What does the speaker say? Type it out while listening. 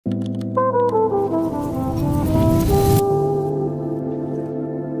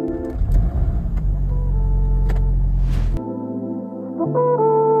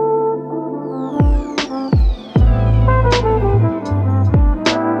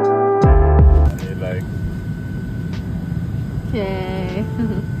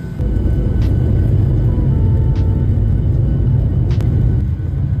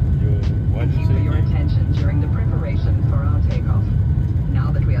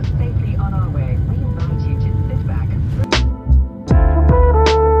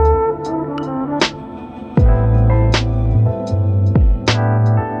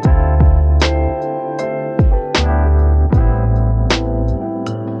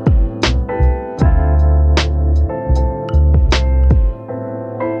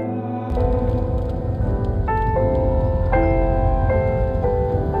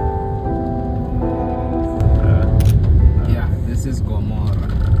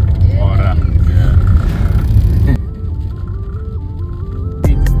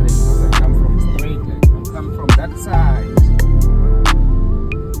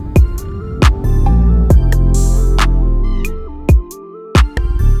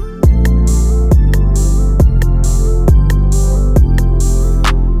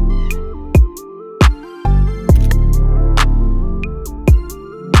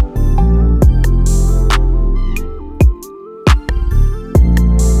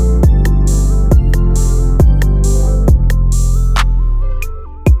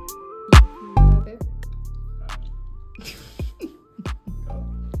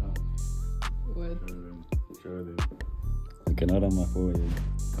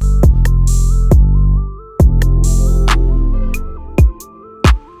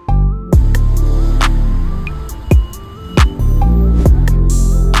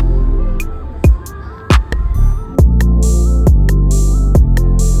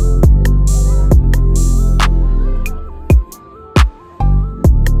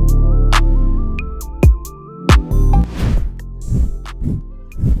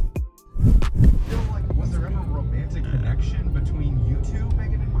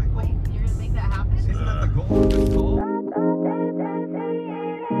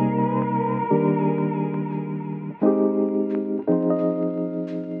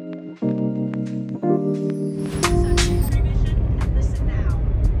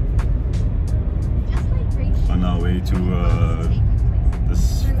On our way to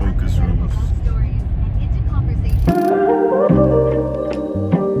this focus room.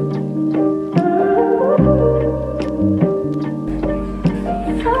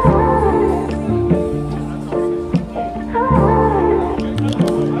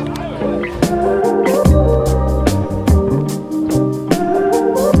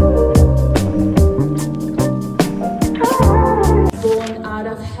 Born out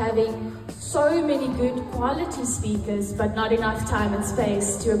of having so many good quality speakers, but not enough time and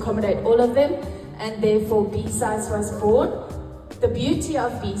space to accommodate all of them, and therefore Bsides was born. The beauty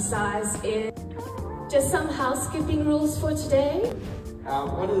of Bsides is just some housekeeping rules for today.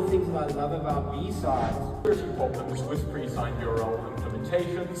 One of the things that I love about Bsides, security problems with pre-signed URL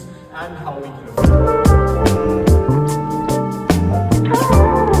implementations and how we can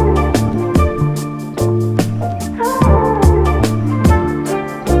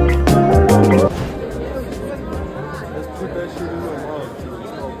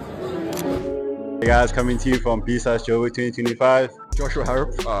Hey guys, coming to you from Bsides Joburg 2025. Joshua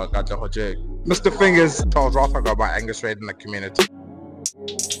Harp, Gata Hojek. Mr. Fingers, Charles Roth, I got my Angus Red in the community.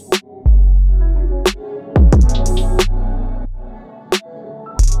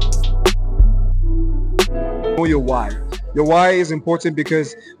 Know your why. Your why is important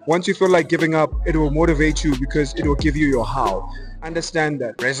because once you feel like giving up, it will motivate you because it will give you your how. Understand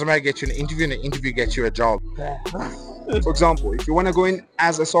that. Resume gets you an interview and an interview gets you a job. For example, if you want to go in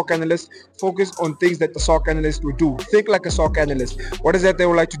as a SOC analyst, focus on things that the SOC analyst would do. Think like a SOC analyst. What is that they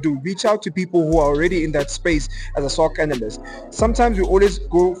would like to do? Reach out to people who are already in that space as a SOC analyst. Sometimes you always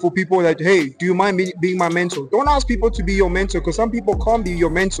go for people that, hey, do you mind being my mentor? Don't ask people to be your mentor because some people can't be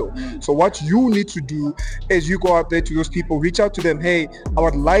your mentor. So what you need to do is you go out there to those people, reach out to them, hey, I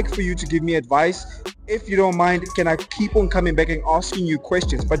would like for you to give me advice. If you don't mind, can I keep on coming back and asking you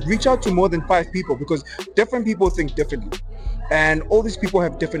questions? But reach out to more than 5 people because different people think differently. And all these people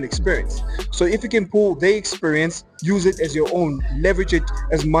have different experience. So if you can pull their experience, use it as your own, leverage it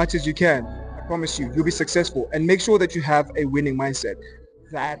as much as you can. I promise you, you'll be successful. And make sure that you have a winning mindset.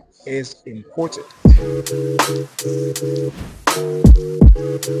 That is important.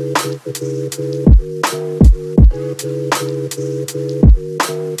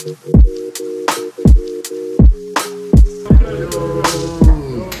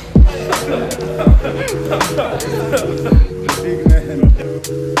 Big man.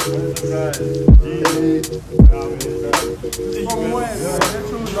 From when?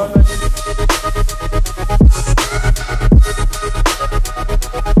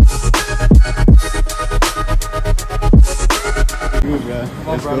 Good man. Come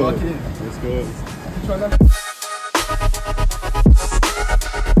on, bro, lock it in. Let's go.